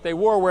ate, what they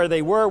wore, where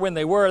they were, when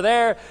they were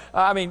there.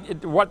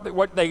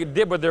 What they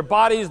did with their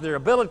bodies, their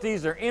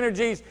abilities, their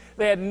energies.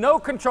 They had no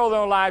control of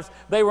their own lives.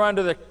 They were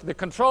under the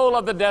control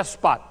of the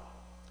despot.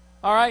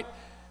 All right?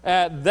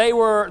 They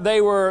were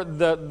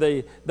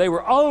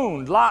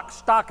owned lock,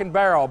 stock, and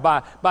barrel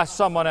by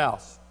someone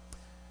else.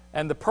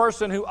 And the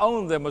person who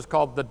owned them was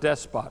called the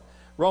despot.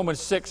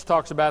 Romans 6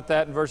 talks about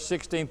that in verse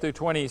 16 through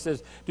 20. He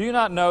says, "Do you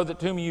not know that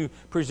to whom you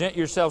present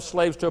yourselves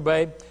slaves to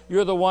obey,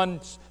 you're the one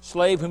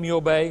slave whom you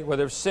obey,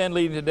 whether of sin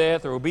leading to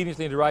death or obedience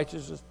leading to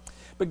righteousness?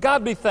 But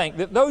God be thanked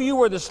that though you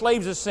were the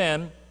slaves of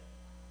sin,"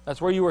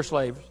 that's where you were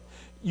slaves,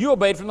 "you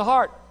obeyed from the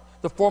heart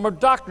the form of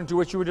doctrine to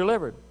which you were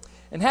delivered.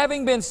 And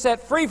having been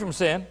set free from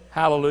sin,"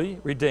 hallelujah,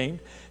 redeemed,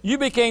 "you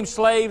became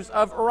slaves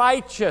of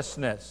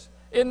righteousness."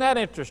 Isn't that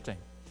interesting?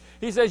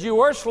 He says you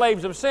were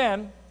slaves of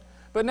sin,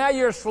 but now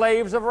you're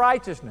slaves of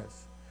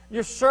righteousness.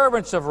 You're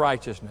servants of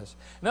righteousness.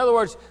 In other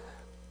words,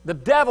 the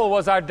devil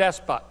was our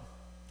despot.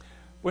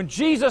 When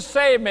Jesus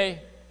saved me,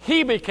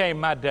 He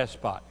became my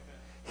despot.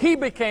 He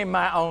became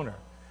my owner.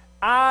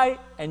 I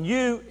and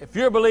you, if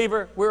you're a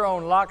believer, we're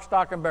owned lock,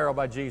 stock, and barrel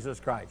by Jesus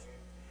Christ.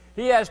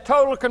 He has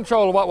total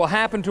control of what will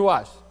happen to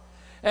us.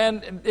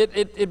 And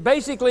it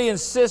basically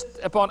insists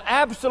upon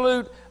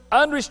absolute,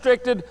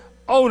 unrestricted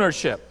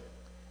ownership.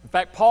 In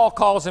fact, Paul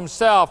calls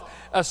himself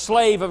a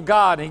slave of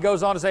God. And he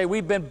goes on to say,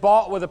 we've been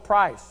bought with a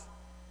price.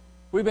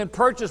 We've been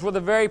purchased with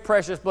the very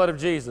precious blood of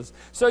Jesus.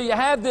 So you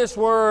have this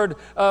word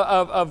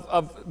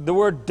of the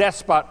word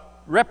despot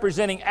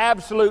representing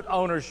absolute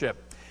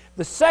ownership.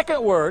 The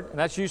second word, and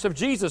that's use of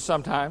Jesus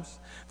sometimes,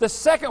 the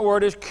second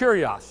word is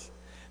kurios.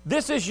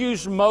 This is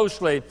used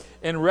mostly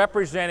in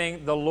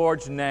representing the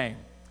Lord's name.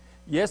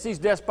 Yes, He's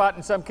despot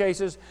in some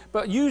cases,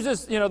 but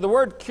uses, the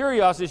word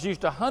kurios is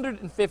used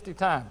 150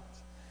 times.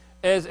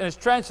 And it's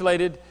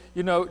translated,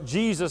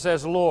 Jesus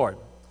as Lord.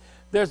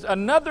 There's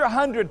another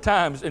 100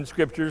 times in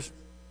Scriptures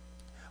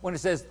when it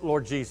says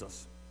Lord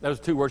Jesus. Those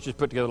two words just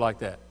put together like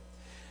that.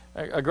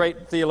 A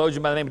great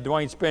theologian by the name of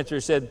Dwayne Spencer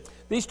said,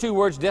 these two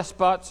words,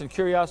 despots and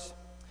kurios,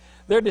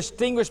 they're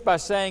distinguished by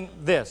saying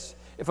this.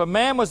 If a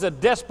man was a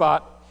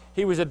despot,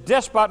 he was a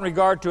despot in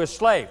regard to his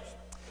slaves.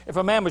 If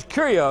a man was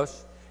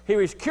kurios, he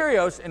was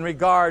kurios in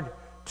regard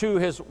to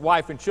his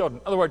wife and children.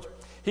 In other words,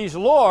 he's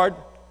Lord,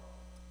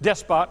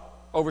 despot,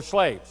 over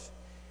slaves.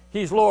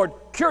 He's Lord,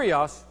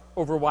 kurios,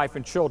 over wife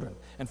and children.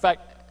 In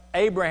fact,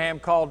 Abraham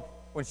called,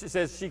 when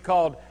she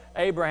called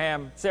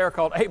Abraham, Sarah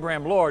called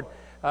Abraham Lord,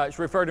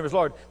 she referred to him as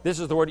Lord. This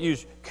is the word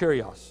used,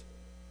 kurios.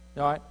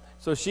 All right?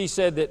 So she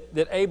said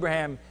that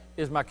Abraham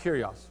is my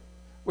kurios,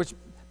 which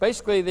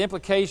basically the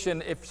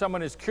implication, if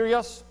someone is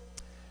kurios,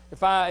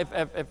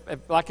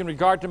 if like in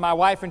regard to my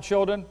wife and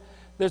children,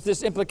 there's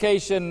this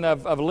implication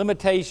of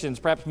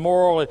limitations, perhaps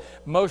moral,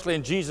 mostly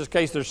in Jesus'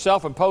 case, there's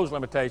self-imposed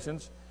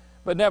limitations.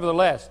 But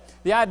nevertheless,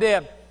 the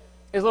idea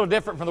is a little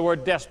different from the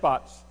word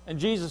despots. And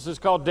Jesus is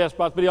called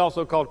despots, but He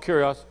also called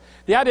kurios.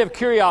 The idea of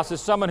kurios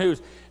is someone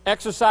who's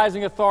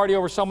exercising authority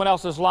over someone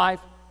else's life,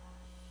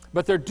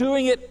 but they're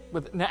doing it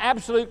with an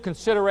absolute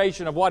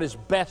consideration of what is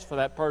best for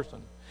that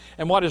person,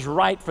 and what is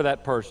right for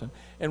that person,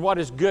 and what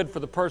is good for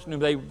the person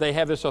whom they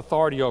have this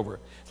authority over.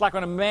 It's like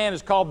when a man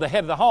is called the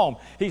head of the home.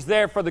 He's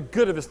there for the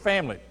good of his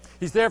family.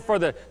 He's there for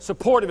the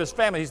support of his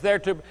family. He's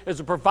there as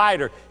a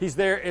provider. He's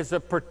there as a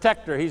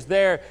protector. He's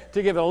there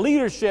to give a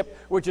leadership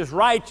which is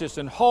righteous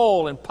and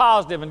whole and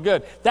positive and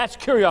good. That's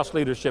Kyrios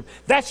leadership.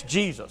 That's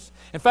Jesus.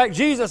 In fact,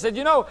 Jesus said,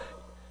 you know,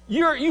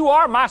 you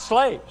are my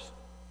slaves.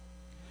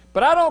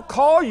 But I don't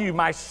call you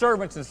my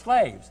servants and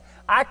slaves.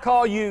 I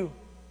call you,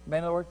 in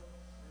other words,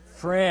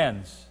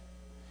 friends.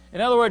 In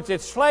other words,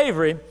 it's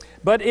slavery,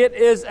 but it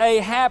is a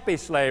happy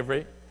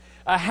slavery.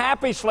 A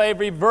happy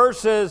slavery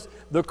versus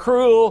the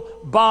cruel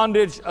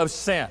bondage of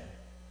sin.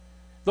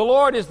 The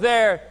Lord is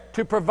there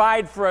to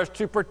provide for us,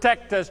 to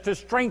protect us, to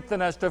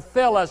strengthen us, to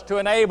fill us, to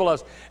enable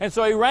us. And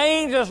so He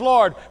reigns as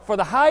Lord for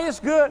the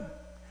highest good,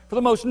 for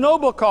the most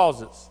noble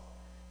causes.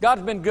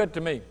 God's been good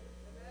to me.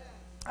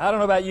 I don't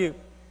know about you,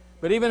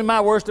 but even in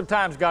my worst of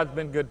times, God's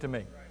been good to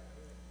me.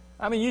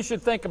 I mean, you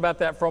should think about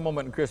that for a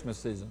moment in Christmas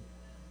season.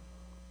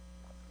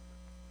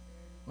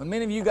 When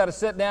many of you got to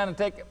sit down and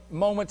take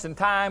moments and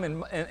time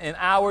and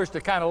hours to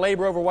kind of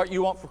labor over what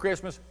you want for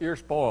Christmas, you're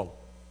spoiled.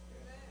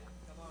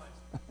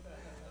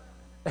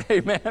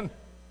 Amen.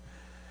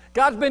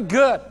 God's been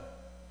good.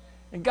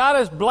 And God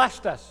has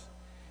blessed us.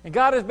 And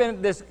God has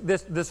been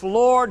this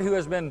Lord who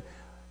has been,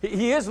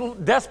 He is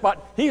despot.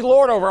 He's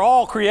Lord over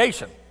all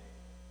creation.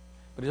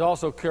 But He's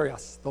also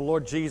Kyrios, the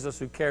Lord Jesus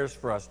who cares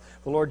for us,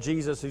 the Lord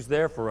Jesus who's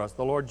there for us,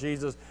 the Lord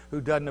Jesus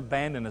who doesn't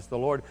abandon us, the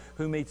Lord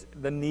who meets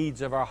the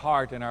needs of our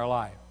heart and our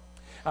life.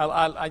 I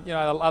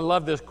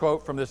love this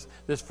quote from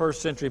this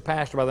first century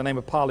pastor by the name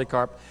of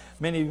Polycarp.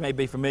 Many of you may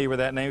be familiar with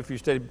that name if you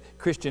studied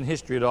Christian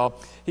history at all.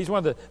 He's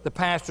one of the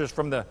pastors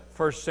from the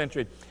first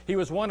century. He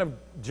was one of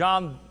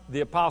John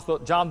the Apostle,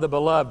 John the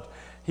Beloved.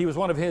 He was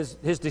one of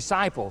his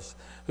disciples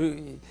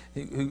who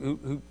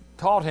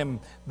taught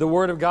him the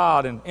Word of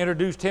God and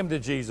introduced him to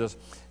Jesus.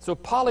 So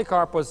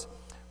Polycarp was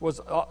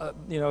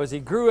as he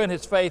grew in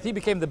his faith, he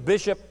became the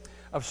bishop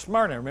of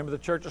Smyrna. Remember the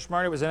church of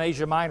Smyrna? It was in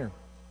Asia Minor.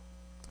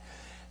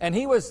 And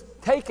he was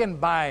taken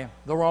by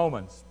the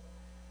Romans.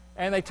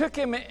 And they took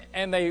him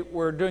and they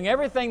were doing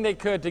everything they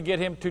could to get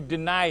him to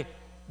deny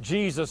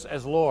Jesus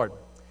as Lord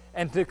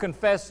and to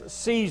confess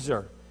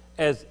Caesar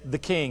as the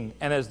king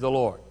and as the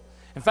Lord.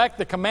 In fact,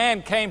 the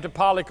command came to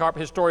Polycarp,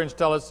 historians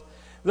tell us.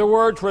 The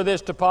words were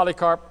this to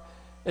Polycarp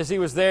as he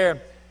was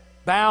there,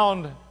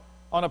 bound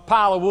on a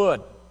pile of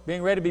wood,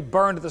 being ready to be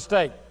burned at the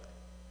stake.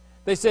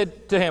 They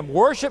said to him,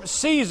 worship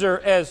Caesar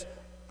as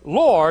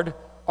Lord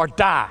or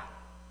die.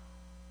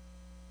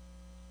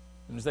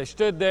 And as they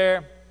stood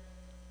there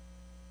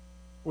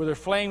with their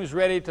flames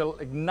ready to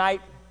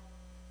ignite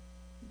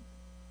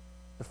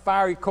the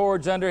fiery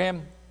cords under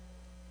him,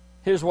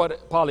 here's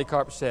what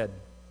Polycarp said.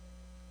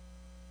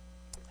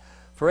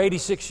 For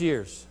 86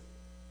 years,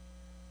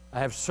 I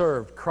have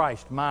served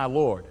Christ my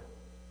Lord,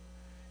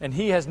 and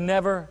He has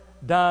never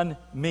done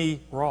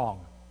me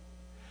wrong.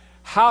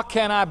 How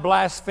can I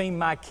blaspheme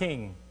my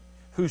King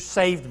who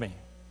saved me?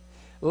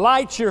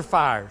 Light your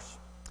fires.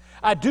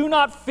 I do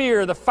not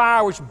fear the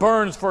fire which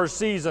burns for a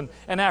season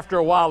and after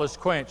a while is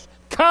quenched.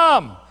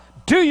 Come,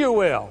 do your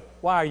will.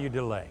 Why are you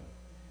delaying?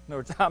 In other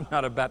words, I'm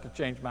not about to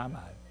change my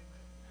mind.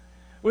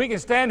 We can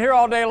stand here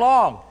all day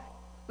long.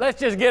 Let's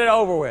just get it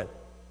over with.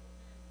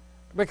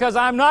 Because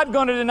I'm not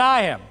going to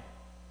deny Him.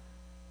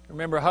 I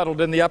remember huddled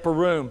in the upper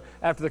room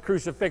after the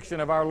crucifixion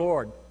of our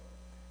Lord.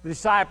 The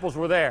disciples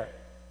were there.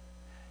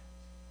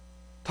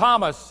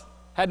 Thomas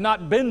had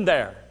not been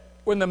there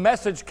when the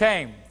message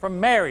came from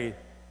Mary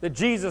that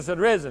Jesus had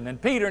risen. And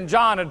Peter and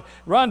John had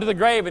run to the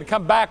grave and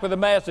come back with a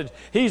message.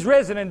 He's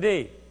risen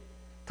indeed.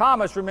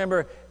 Thomas,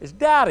 remember, is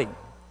doubting.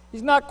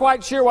 He's not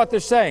quite sure what they're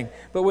saying.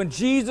 But when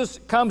Jesus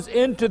comes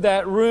into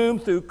that room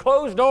through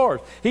closed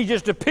doors, He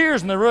just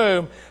appears in the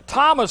room.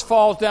 Thomas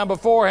falls down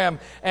before Him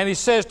and he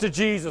says to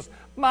Jesus,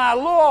 my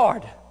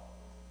Lord,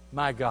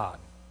 my God.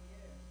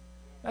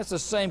 That's the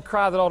same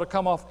cry that ought to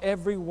come off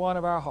every one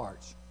of our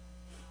hearts.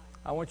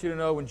 I want you to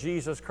know when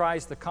Jesus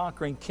Christ, the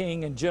conquering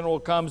King and General,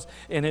 comes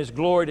in His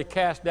glory to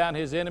cast down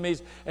His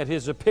enemies at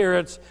His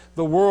appearance,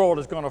 the world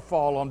is going to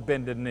fall on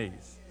bended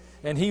knees.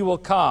 And He will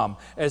come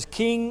as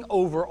King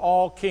over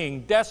all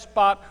kings,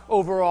 despot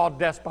over all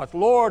despots,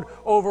 Lord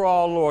over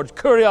all lords,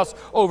 Kyrios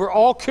over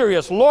all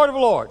Kyrios, Lord of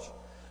lords.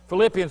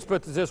 Philippians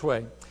puts it this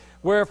way,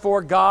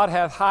 wherefore God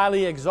hath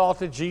highly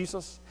exalted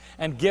Jesus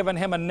and given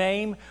Him a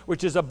name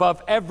which is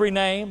above every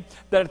name,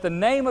 that at the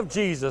name of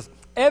Jesus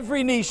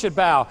every knee should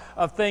bow,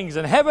 of things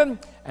in heaven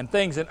and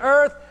things in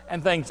earth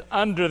and things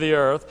under the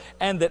earth,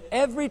 and that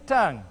every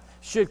tongue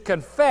should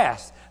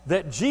confess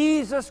that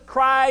Jesus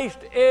Christ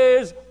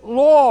is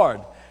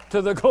Lord,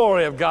 to the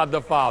glory of God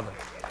the Father.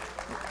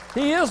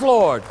 He is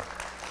Lord.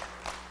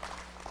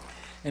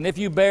 And if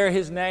you bear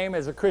His name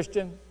as a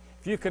Christian,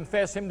 if you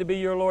confess Him to be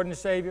your Lord and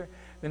Savior,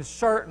 then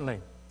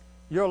certainly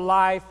your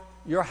life,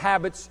 your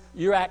habits,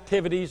 your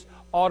activities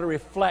ought to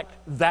reflect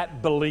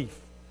that belief.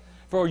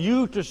 For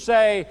you to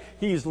say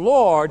He's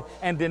Lord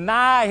and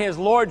deny His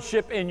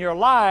Lordship in your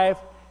life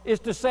is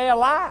to say a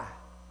lie.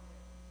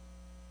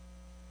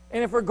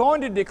 And if we're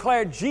going to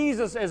declare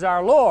Jesus as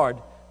our Lord,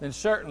 then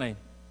certainly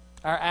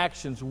our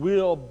actions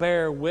will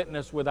bear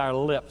witness with our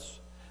lips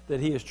that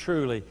He is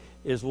truly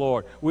is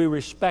Lord. We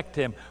respect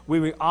Him.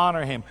 We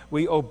honor Him.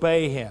 We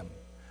obey Him.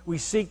 We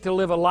seek to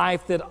live a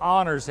life that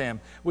honors Him.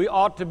 We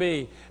ought to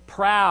be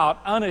proud,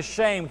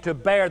 unashamed to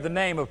bear the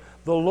name of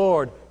the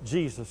Lord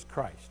Jesus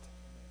Christ.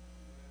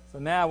 So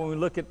now when we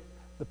look at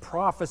the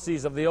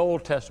prophecies of the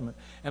Old Testament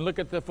and look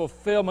at the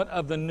fulfillment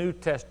of the New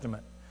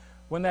Testament,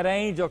 when that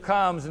angel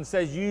comes and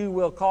says, you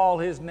will call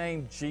His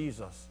name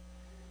Jesus,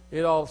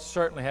 it all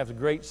certainly has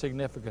great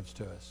significance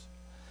to us.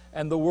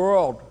 And the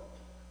world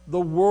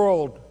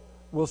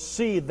will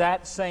see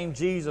that same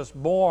Jesus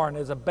born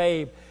as a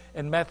babe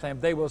in Bethlehem.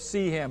 They will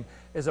see Him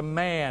as a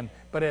man,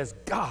 but as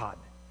God.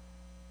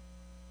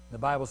 The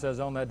Bible says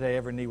on that day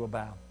every knee will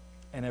bow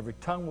and every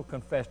tongue will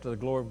confess to the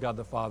glory of God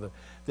the Father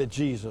that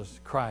Jesus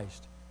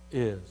Christ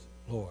is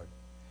Lord.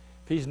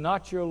 If He's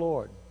not your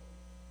Lord,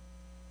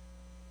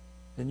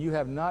 then you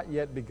have not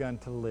yet begun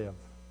to live.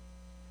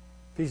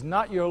 If He's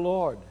not your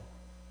Lord,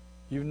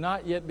 you've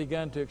not yet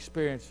begun to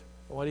experience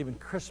what even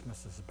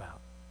Christmas is about,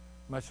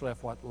 much less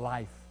what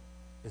life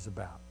is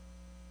about.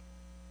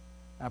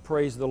 I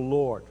praise the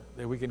Lord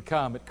that we can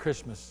come at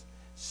Christmas,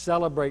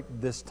 celebrate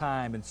this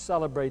time and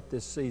celebrate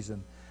this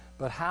season,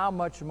 but how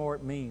much more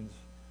it means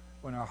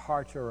when our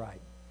hearts are right.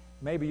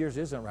 Maybe yours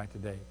isn't right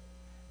today.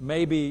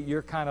 Maybe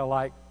you're kind of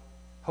like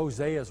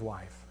Hosea's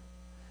wife.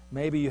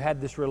 Maybe you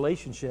had this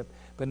relationship,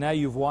 but now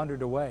you've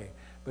wandered away.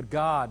 But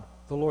God,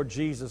 the Lord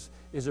Jesus,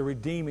 is a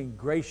redeeming,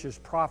 gracious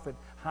prophet,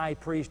 high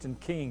priest, and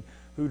king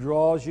who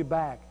draws you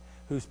back,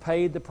 who's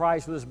paid the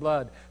price with His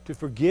blood to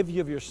forgive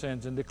you of your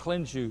sins and to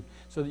cleanse you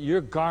so that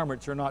your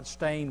garments are not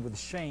stained with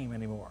shame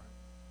anymore.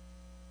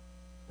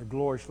 They're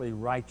gloriously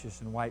righteous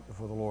and white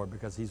before the Lord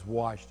because He's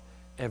washed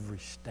every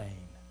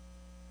stain.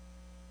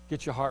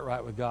 Get your heart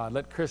right with God.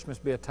 Let Christmas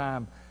be a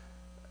time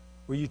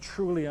where you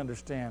truly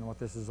understand what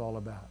this is all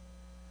about.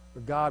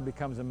 Where God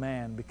becomes a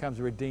man, becomes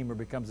a redeemer,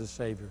 becomes a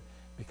savior,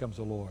 becomes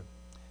a Lord.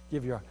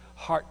 Give your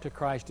heart to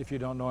Christ if you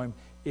don't know Him.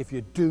 If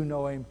you do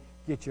know Him,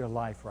 get your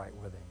life right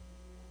with Him.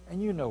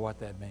 And you know what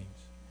that means.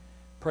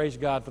 Praise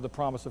God for the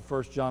promise of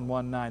 1 John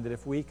 1:9 that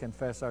if we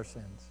confess our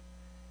sins,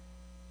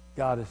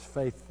 God is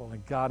faithful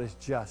and God is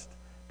just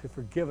to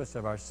forgive us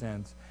of our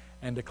sins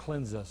and to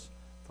cleanse us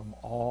from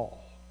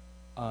all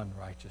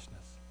unrighteousness.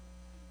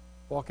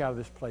 Walk out of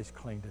this place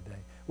clean today.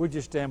 Would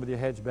you stand with your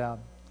heads bowed?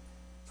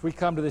 As we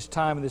come to this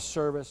time in this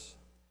service,